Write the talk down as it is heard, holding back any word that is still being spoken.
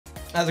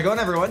How's it going,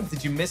 everyone?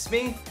 Did you miss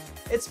me?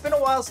 It's been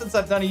a while since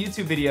I've done a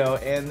YouTube video,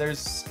 and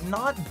there's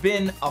not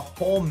been a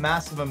whole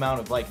massive amount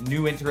of like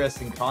new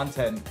interesting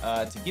content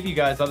to give you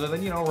guys other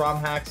than, you know, ROM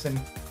hacks and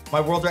my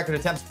world record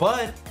attempts.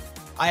 But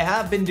I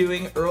have been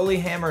doing early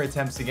hammer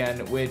attempts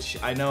again, which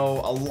I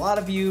know a lot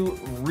of you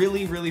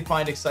really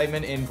find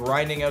excitement in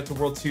grinding out to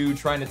World 2,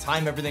 trying to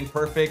time everything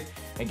perfect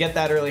and get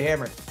that early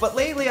hammer. But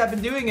lately I've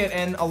been doing it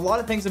and a lot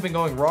of things have been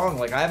going wrong.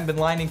 Like, I haven't been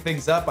lining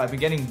things up. I've been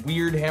getting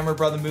weird hammer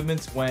brother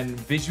movements when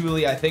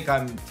visually I think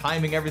I'm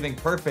timing everything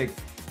perfect.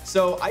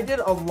 So I did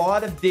a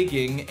lot of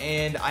digging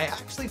and I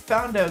actually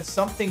found out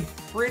something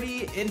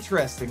pretty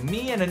interesting.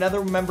 Me and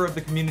another member of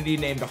the community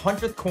named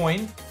 100th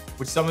Coin,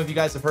 which some of you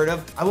guys have heard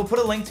of. I will put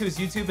a link to his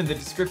YouTube in the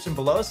description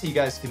below so you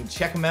guys can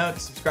check him out,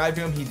 subscribe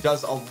to him. He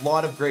does a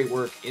lot of great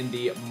work in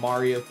the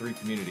Mario 3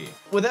 community.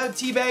 Without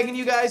teabagging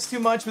you guys too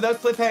much,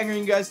 without cliffhangering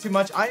you guys too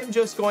much, I am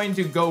just going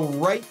to go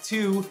right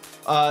to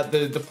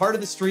the part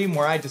of the stream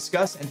where I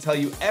discuss and tell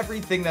you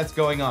everything that's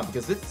going on,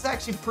 because this is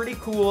actually pretty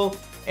cool,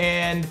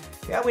 and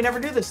yeah, we never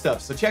do this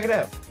stuff, so check it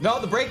out. No,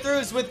 the breakthrough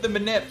is with the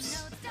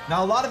manips.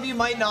 Now, a lot of you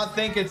might not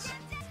think it's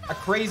a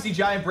crazy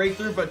giant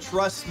breakthrough, but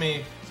trust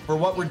me, for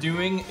what we're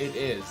doing, it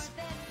is.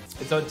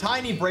 It's a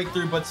tiny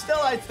breakthrough, but still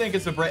I think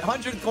it's a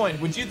 100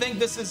 coin. Would you think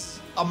this is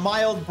a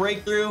mild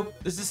breakthrough?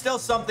 This is still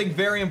something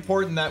very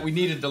important that we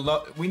needed to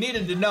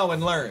know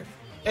and learn.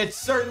 It's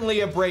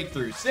certainly a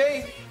breakthrough,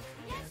 see?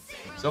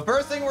 So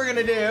first thing we're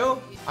gonna do,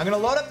 I'm gonna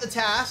load up the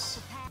tasks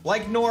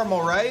like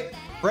normal, right?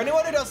 For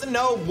anyone who doesn't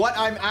know what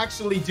I'm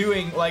actually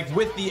doing, like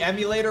with the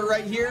emulator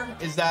right here,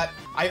 is that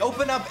I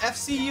open up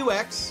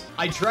FCUX,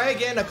 I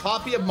drag in a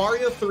copy of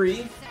Mario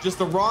 3, just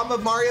the ROM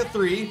of Mario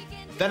 3,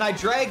 then I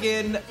drag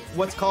in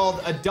what's called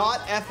a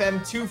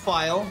 .fm2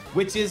 file,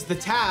 which is the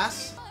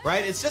task,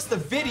 right? It's just the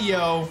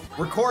video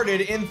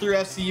recorded in through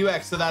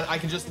FCUX so that I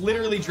can just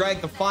literally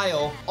drag the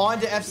file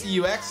onto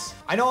FCUX.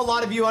 I know a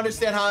lot of you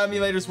understand how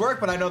emulators work,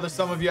 but I know there's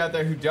some of you out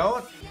there who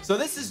don't. So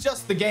this is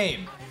just the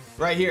game.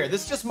 Right here,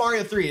 this is just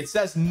Mario 3. It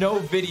says no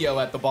video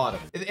at the bottom.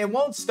 It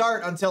won't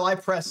start until I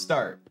press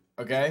start,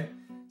 okay?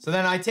 So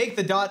then I take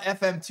the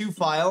 .fm2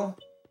 file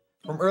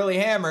from Early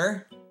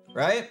Hammer,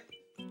 right?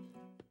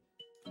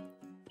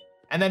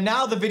 And then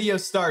now the video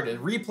started.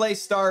 Replay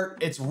start,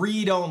 it's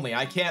read only.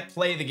 I can't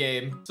play the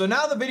game. So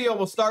now the video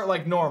will start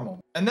like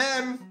normal. And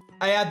then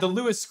I add the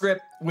Lewis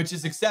script, which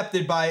is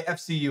accepted by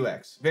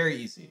FCUX. Very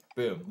easy.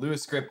 Boom,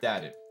 Lewis script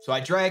added. So I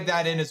drag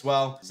that in as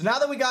well. So now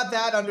that we got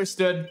that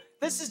understood,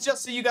 this is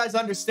just so you guys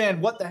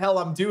understand what the hell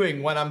I'm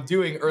doing when I'm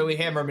doing early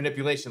hammer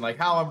manipulation, like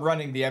how I'm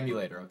running the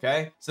emulator,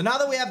 okay? So now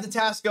that we have the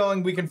task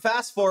going, we can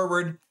fast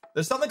forward.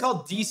 There's something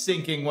called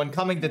desyncing when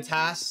coming to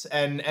tasks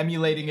and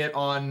emulating it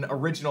on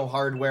original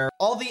hardware.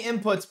 All the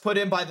inputs put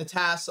in by the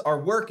tasks are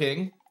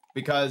working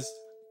because,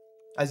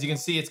 as you can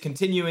see, it's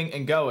continuing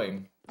and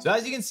going. So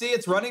as you can see,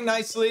 it's running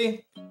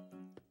nicely,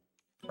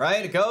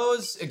 right? It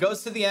goes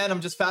to the end. I'm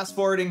just fast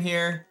forwarding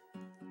here.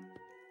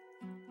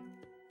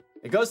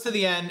 It goes to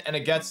the end and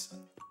it gets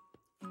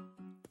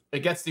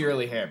the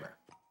early hammer.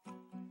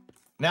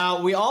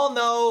 Now, we all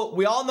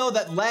know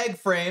that lag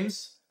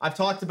frames, I've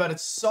talked about it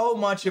so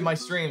much in my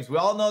streams. We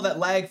all know that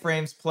lag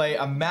frames play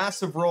a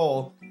massive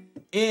role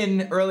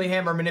in early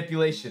hammer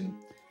manipulation.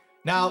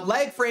 Now,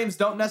 lag frames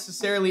don't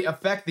necessarily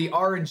affect the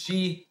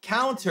RNG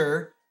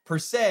counter per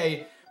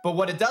se, but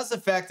what it does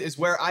affect is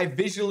where I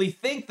visually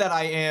think that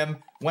I am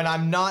when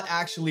I'm not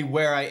actually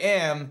where I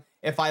am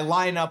if I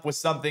line up with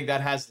something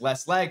that has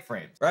less lag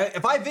frames, right?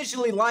 If I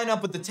visually line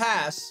up with the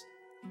task,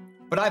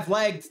 but I've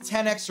lagged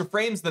 10 extra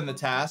frames than the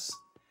task,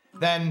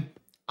 then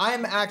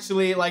I'm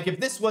actually, like, if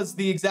this was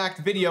the exact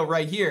video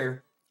right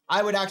here,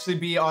 I would actually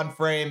be on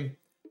frame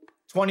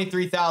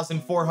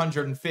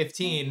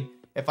 23,415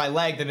 if I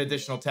lagged an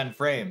additional 10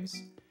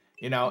 frames,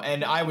 you know,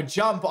 and I would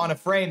jump on a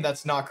frame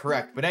that's not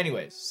correct. But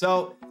anyways,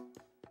 so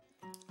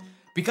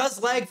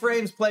because lag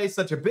frames play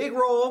such a big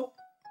role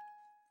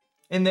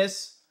in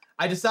this,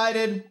 I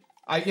decided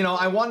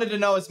I wanted to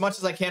know as much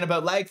as I can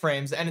about lag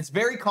frames, and it's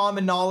very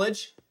common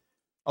knowledge.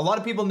 A lot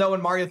of people know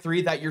in Mario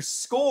 3 that your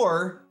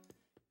score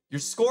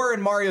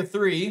in Mario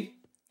 3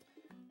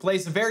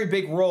 plays a very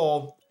big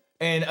role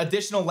in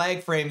additional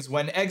lag frames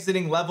when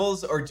exiting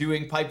levels or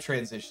doing pipe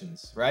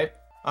transitions, right?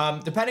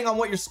 Depending on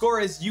what your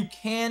score is, you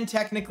can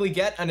technically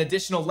get an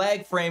additional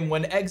lag frame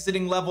when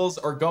exiting levels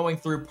or going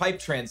through pipe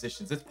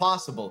transitions. It's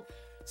possible.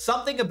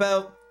 Something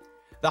about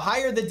the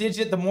higher the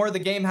digit, the more the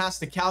game has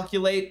to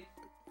calculate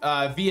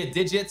via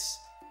digits.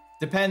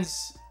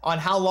 Depends on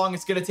how long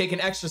it's going to take an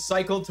extra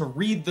cycle to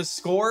read the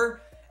score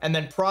and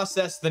then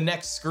process the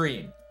next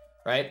screen,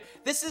 right?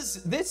 This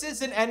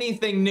isn't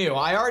anything new.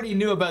 I already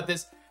knew about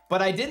this, but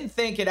I didn't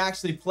think it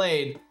actually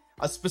played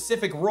a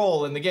specific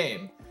role in the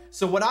game.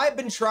 So what I've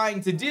been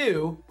trying to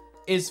do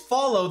is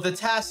follow the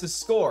task's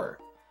score.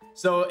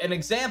 So an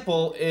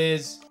example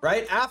is,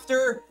 right,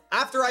 after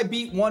I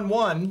beat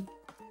 1-1,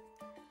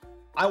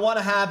 I want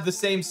to have the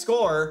same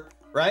score,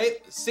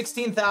 right?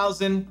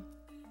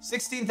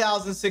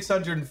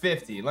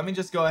 16,650. Let me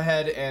just go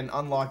ahead and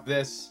unlock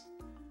this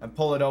and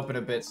pull it open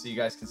a bit so you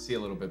guys can see a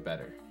little bit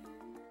better.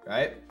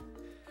 right?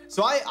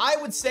 So I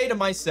would say to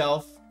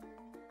myself,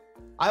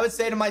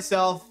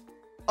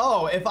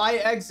 oh, if I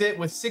exit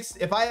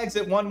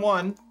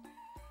 1-1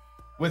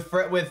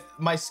 with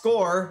my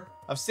score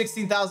of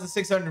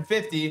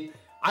 16,650,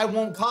 I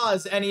won't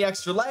cause any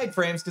extra lag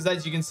frames, because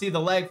as you can see, the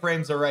lag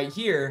frames are right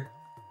here.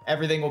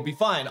 Everything will be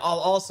fine. I'll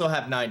also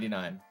have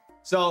 99.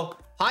 So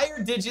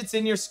higher digits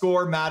in your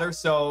score matter.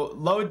 So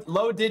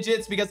low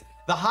digits, because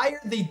the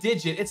higher the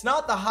digit, it's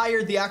not the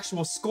higher the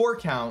actual score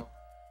count,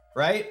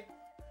 right?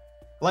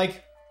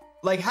 Like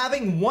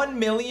having 1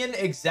 million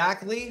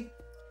exactly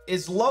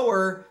is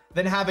lower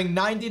than having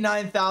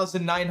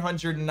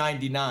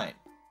 99,999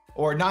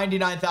 or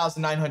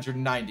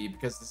 99,990,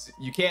 because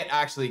you can't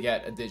actually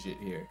get a digit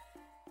here,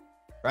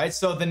 right?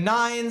 So the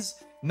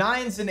nines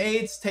and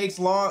eights takes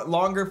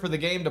longer for the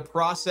game to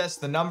process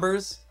the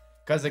numbers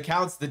because it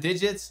counts the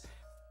digits.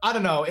 I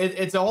don't know.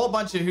 It's a whole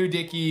bunch of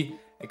hoodooky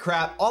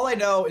crap. All I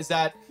know is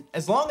that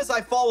as long as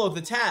I follow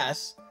the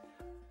task,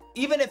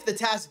 even if the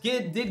task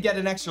did get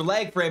an extra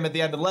lag frame at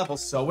the end of the level,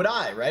 so would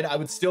I, right? I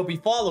would still be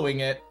following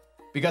it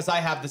because I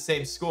have the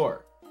same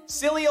score.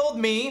 Silly old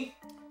me.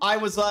 I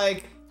was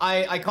like,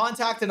 I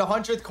contacted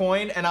 100th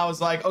Coin and I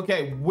was like,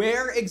 okay,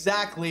 where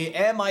exactly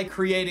am I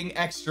creating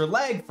extra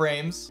lag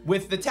frames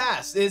with the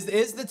task?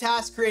 Is the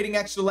task creating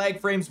extra lag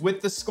frames with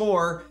the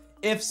score?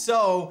 If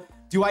so,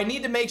 do I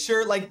need to make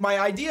sure, like my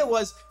idea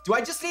was, do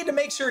I just need to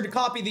make sure to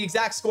copy the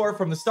exact score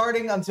from the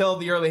starting until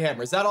the early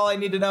hammer? Is that all I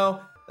need to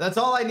know? That's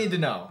all I need to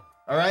know,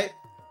 all right?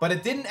 But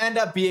it didn't end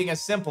up being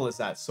as simple as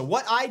that. So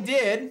what I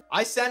did,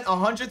 I sent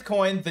 100th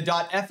Coin the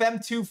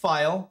 .fm2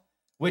 file,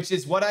 which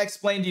is what I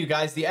explained to you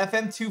guys. The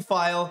FM2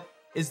 file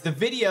is the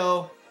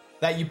video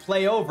that you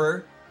play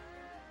over,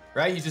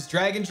 right? You just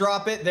drag and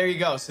drop it. There you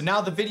go. So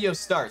now the video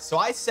starts. So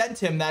I sent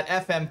him that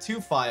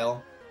FM2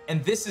 file,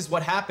 and this is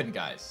what happened,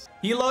 guys.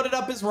 He loaded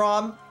up his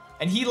ROM,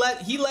 and he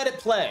let it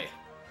play,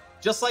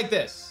 just like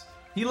this.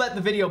 He let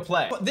the video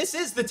play. This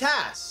is the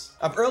task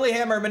of early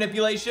hammer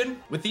manipulation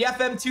with the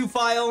FM2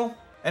 file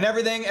and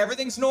everything.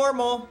 Everything's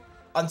normal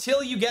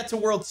until you get to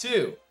World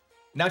 2.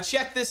 Now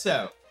check this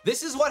out.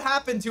 This is what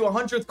happened to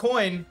 100th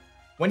Coin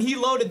when he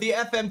loaded the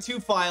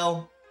FM2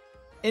 file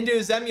into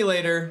his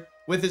emulator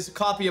with his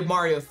copy of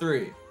Mario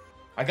 3.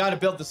 I gotta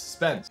build the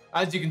suspense.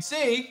 As you can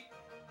see,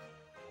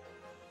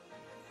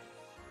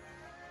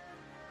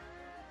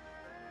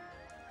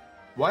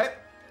 what?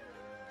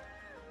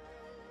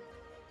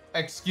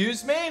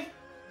 Excuse me?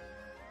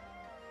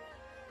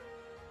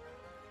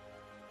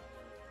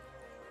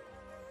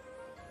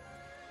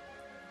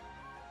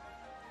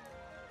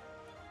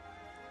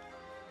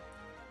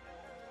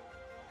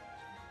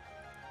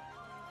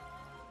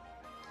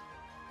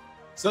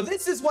 So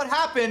this is what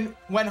happened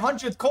when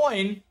 100th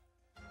Coin.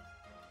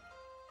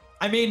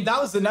 I mean,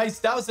 that was a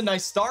nice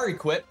star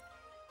equip.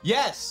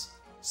 Yes.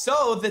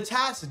 So the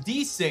task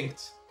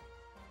desynced.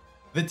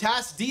 The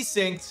task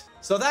desynced.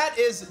 So that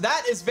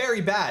is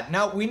very bad.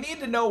 Now we need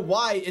to know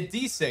why it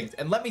desynced.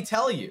 And let me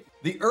tell you,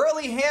 the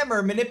early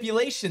hammer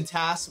manipulation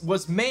task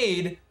was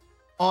made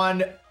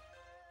on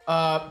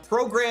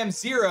program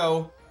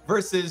 0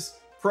 versus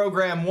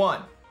program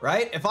 1,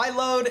 right? If I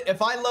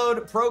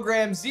load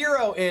program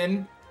 0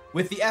 in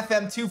with the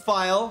FM2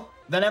 file,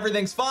 then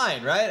everything's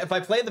fine, right? If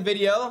I play the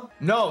video,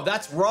 no,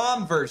 that's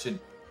ROM version.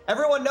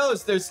 Everyone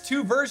knows there's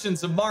 2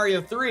 versions of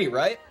Mario 3,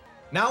 right?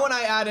 Now when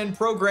I add in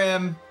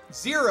program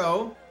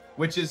 0,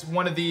 which is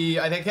one of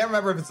the, I can't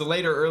remember if it's the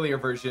later or earlier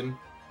version,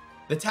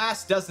 the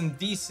task doesn't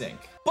desync.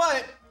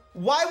 But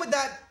why would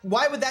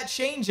that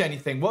change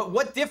anything?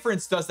 What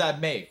difference does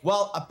that make?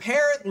 Well,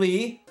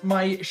 apparently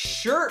my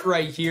shirt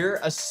right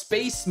here, a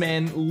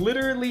spaceman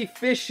literally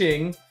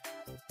fishing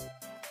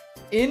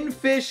in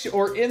fish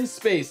or in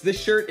space. This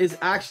shirt is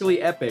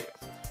actually epic.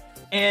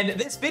 And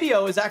this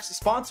video is actually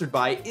sponsored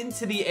by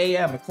Into the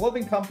AM, a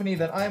clothing company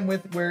that I'm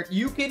with, where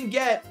you can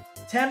get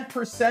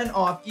 10%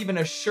 off even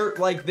a shirt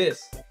like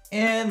this.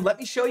 And let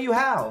me show you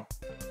how.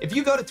 If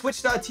you go to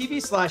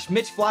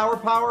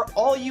twitch.tv/MitchFlowerPower,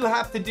 all you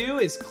have to do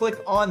is click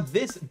on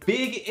this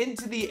big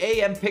Into the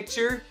AM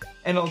picture,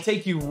 and it'll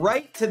take you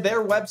right to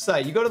their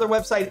website. You go to their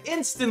website,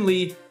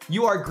 instantly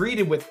you are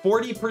greeted with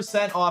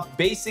 40% off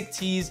basic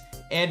tees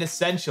and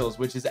essentials,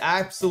 which is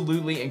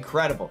absolutely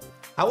incredible.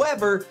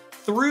 However,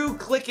 through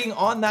clicking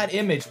on that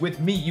image with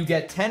me, you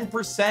get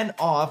 10%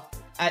 off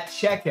at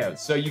checkout.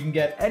 So you can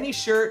get any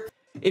shirt.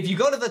 If you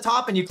go to the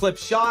top and you click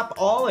shop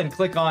all and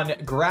click on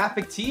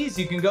graphic tees,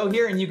 you can go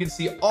here and you can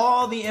see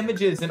all the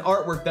images and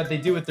artwork that they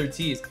do with their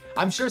tees.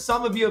 I'm sure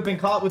some of you have been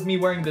caught with me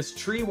wearing this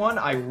tree one.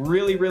 I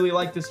really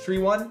like this tree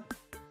one.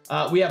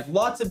 We have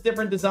lots of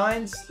different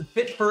designs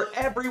fit for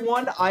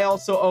everyone. I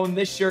also own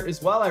this shirt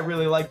as well. I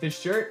really like this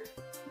shirt.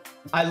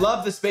 I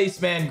love the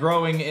spaceman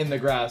growing in the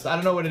grass. I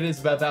don't know what it is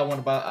about that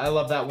one, but I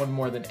love that one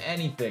more than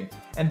anything.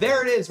 And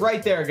there it is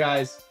right there,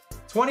 guys.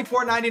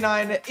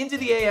 $24.99. Into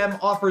the AM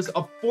offers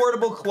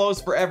affordable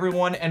clothes for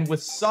everyone, and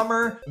with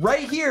summer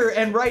right here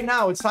and right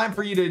now, it's time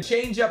for you to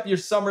change up your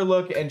summer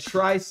look and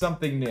try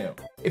something new.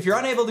 If you're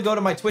unable to go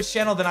to my Twitch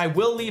channel, then I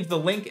will leave the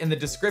link in the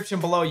description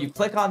below. You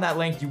click on that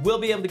link, you will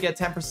be able to get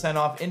 10%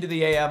 off Into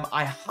the AM.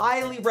 I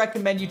highly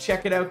recommend you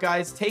check it out,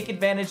 guys. Take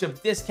advantage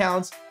of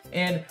discounts,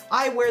 and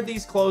I wear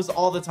these clothes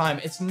all the time.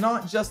 It's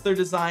not just their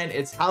design,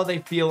 it's how they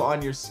feel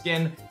on your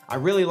skin. I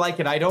really like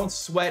it. I don't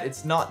sweat.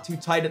 It's not too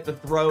tight at the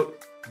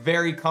throat.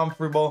 Very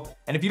comfortable.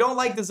 And if you don't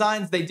like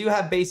designs, they do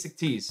have basic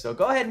tees. So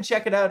go ahead and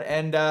check it out,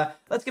 and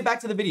let's get back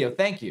to the video.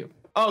 Thank you.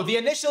 Oh, the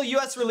initial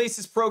US release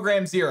is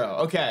Program Zero.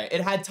 Okay, it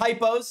had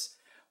typos,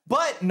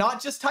 but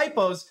not just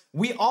typos.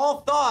 We all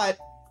thought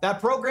that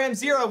Program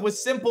Zero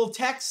was simple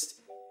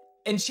text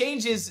and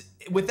changes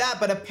with that,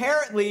 but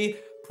apparently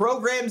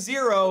Program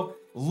Zero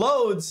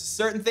loads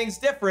certain things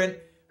different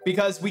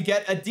because we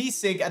get a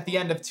desync at the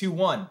end of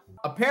 2-1.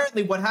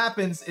 Apparently what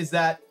happens is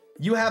that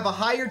you have a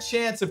higher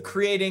chance of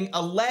creating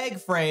a lag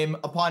frame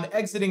upon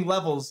exiting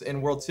levels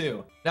in World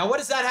 2. Now, what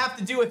does that have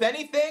to do with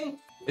anything?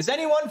 Is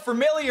anyone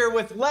familiar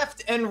with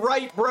left and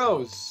right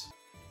bros?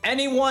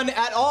 Anyone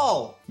at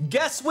all?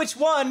 Guess which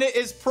one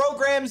is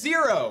Program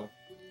Zero?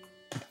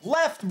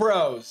 Left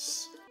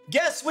bros.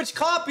 Guess which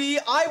copy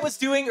I was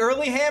doing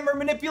early hammer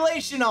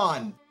manipulation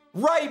on?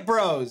 Right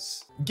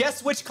bros.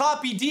 Guess which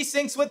copy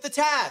desyncs with the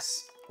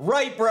TAS?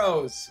 Right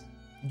bros.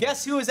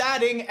 Guess who is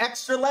adding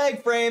extra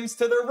lag frames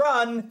to the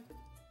run?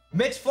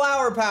 Mitch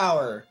Flower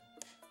Power.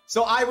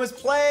 So I was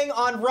playing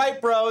on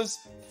Right Bros,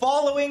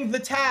 following the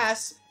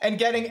TAS, and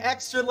getting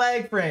extra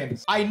lag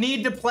frames. I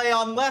need to play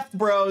on Left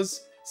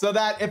Bros so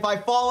that if I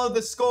follow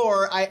the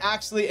score, I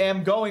actually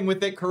am going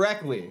with it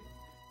correctly.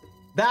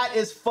 That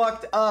is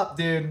fucked up,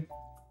 dude.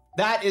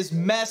 That is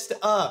messed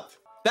up.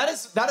 That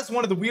is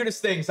one of the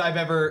weirdest things I've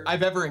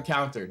ever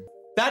encountered.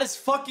 That is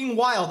fucking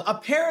wild.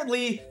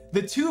 Apparently,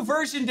 the two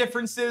version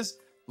differences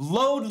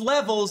load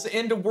levels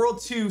into World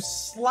 2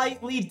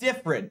 slightly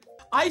different.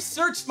 I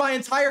searched my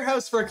entire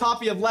house for a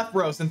copy of Left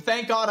Bros, and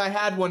thank God I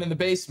had one in the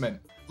basement.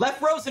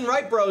 Left Bros and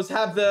Right Bros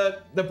have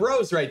the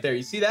bros right there.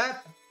 You see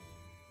that?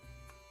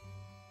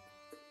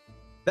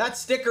 That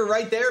sticker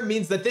right there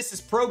means that this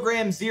is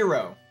Program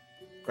Zero,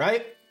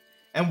 right?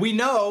 And we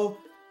know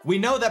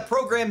that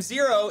Program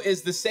Zero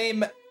is the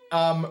same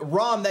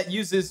ROM that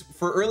uses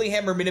for early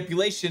hammer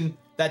manipulation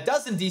that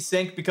doesn't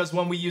desync, because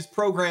when we use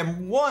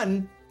Program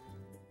 1,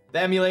 the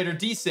emulator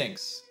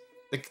desyncs.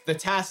 The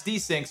TAS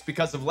desyncs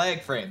because of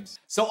lag frames.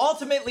 So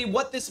ultimately,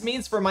 what this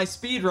means for my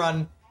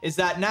speedrun is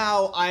that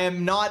now I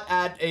am not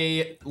at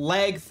a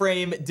lag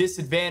frame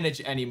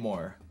disadvantage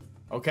anymore.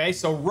 Okay,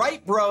 so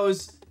Right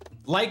Bros,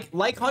 like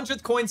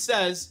 100th Coin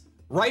says,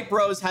 Right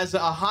Bros has a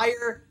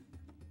higher,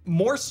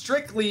 more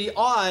strictly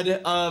odd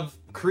of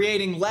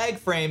creating lag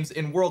frames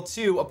in World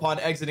 2 upon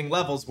exiting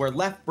levels, where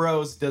Left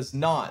Bros does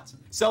not.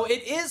 So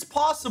it is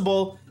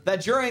possible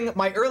that during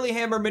my early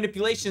hammer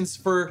manipulations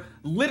for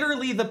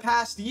literally the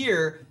past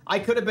year, I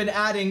could have been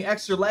adding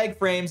extra lag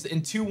frames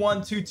in 2-1,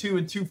 2-2,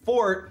 and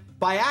 2-4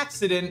 by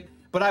accident,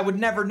 but I would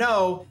never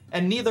know,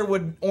 and neither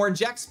would Orange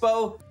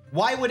Expo.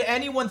 Why would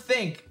anyone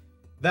think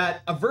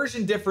that a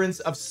version difference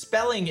of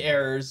spelling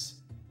errors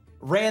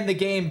ran the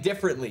game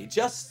differently?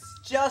 Just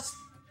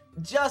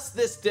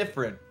this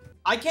different.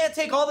 I can't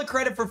take all the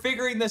credit for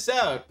figuring this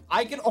out.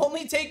 I can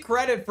only take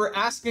credit for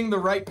asking the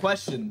right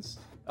questions.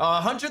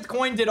 100th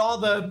Coin did all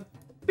the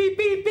beep,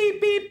 beep,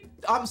 beep, beep.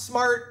 I'm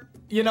smart,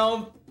 you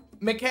know,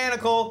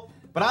 mechanical.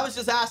 But I was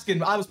just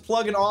asking, I was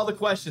plugging all the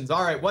questions.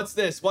 All right, what's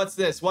this? What's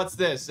this? What's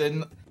this?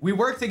 And we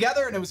worked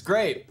together, and it was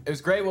great. It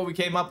was great what we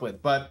came up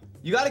with. But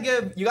you gotta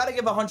give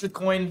 100th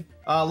Coin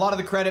a lot of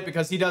the credit,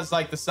 because he does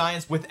like the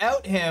science.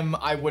 Without him,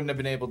 I wouldn't have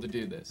been able to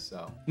do this.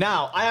 So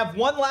now I have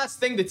one last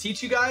thing to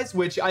teach you guys,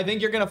 which I think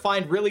you're gonna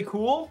find really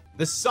cool.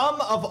 The sum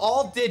of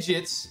all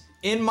digits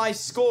in my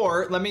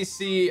score. Let me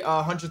see,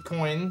 100th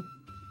Coin.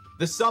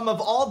 The sum of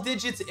all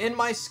digits in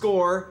my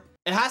score,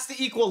 it has to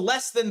equal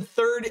less than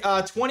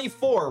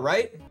 24,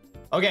 right?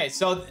 Okay,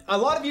 so a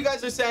lot of you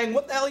guys are saying,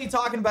 what the hell are you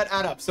talking about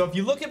add up? So if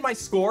you look at my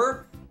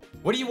score,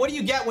 what do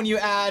you get when you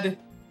add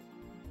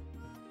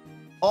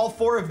all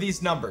four of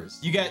these numbers?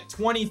 You get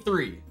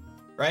 23,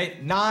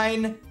 right?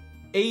 9,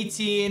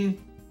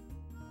 18,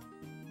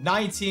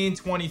 19,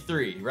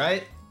 23,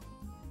 right?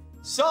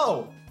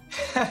 So,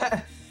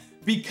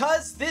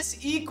 because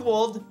this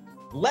equaled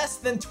less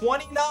than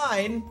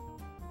 29,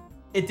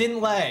 it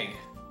didn't lag.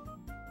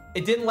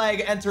 It didn't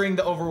lag entering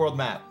the overworld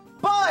map.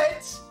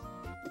 But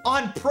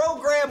on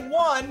Program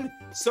 1,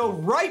 so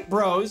Right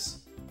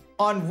Bros,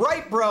 on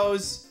Right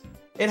Bros,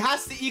 it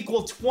has to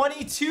equal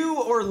 22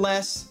 or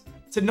less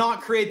to not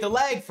create the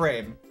lag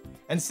frame.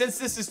 And since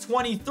this is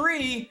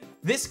 23,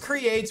 this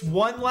creates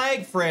one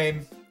lag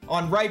frame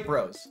on Right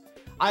Bros.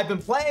 I've been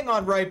playing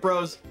on Right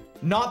Bros,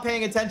 not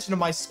paying attention to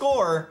my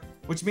score,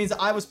 which means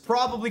I was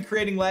probably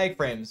creating lag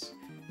frames.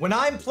 When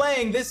I'm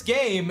playing this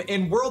game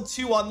in World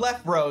 2 on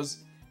Left Bros,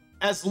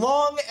 as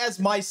long as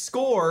my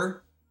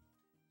score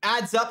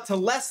adds up to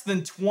less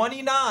than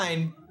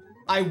 29,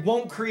 I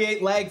won't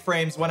create lag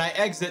frames when I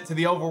exit to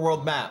the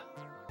overworld map.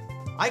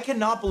 I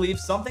cannot believe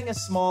something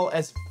as small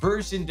as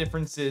version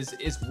differences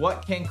is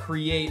what can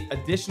create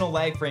additional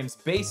lag frames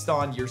based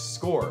on your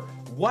score.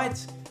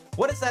 What?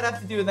 What does that have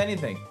to do with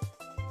anything?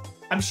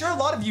 I'm sure a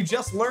lot of you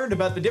just learned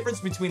about the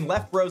difference between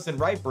left bros and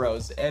right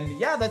bros, and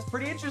yeah, that's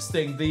pretty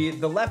interesting. The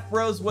left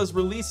bros was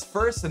released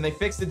first and they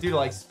fixed it due to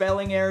like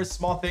spelling errors,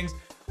 small things.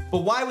 But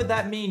why would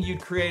that mean you'd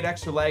create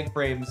extra lag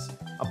frames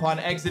upon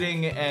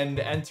exiting and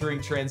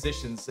entering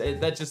transitions?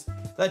 That's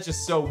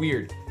just so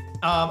weird.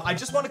 I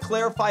just want to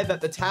clarify that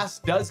the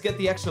task does get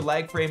the extra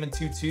lag frame in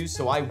 2.2,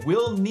 so I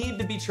will need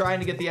to be trying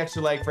to get the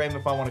extra lag frame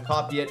if I want to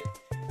copy it.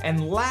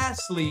 And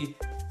lastly,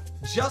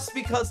 just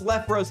because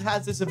left bros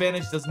has this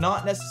advantage does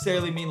not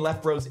necessarily mean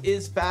left bros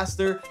is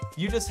faster.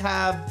 You just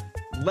have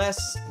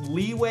less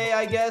leeway,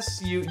 I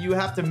guess. You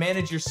have to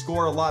manage your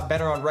score a lot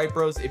better on right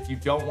bros if you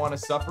don't want to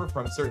suffer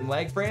from certain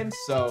lag frames.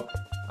 So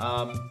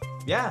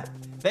yeah,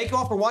 thank you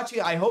all for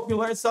watching. I hope you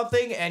learned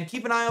something, and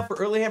keep an eye out for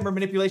early hammer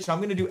manipulation. I'm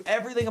going to do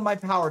everything in my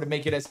power to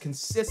make it as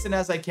consistent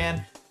as I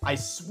can. I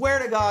swear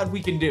to God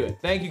we can do it.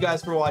 Thank you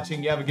guys for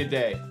watching. You have a good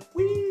day.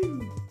 Whee!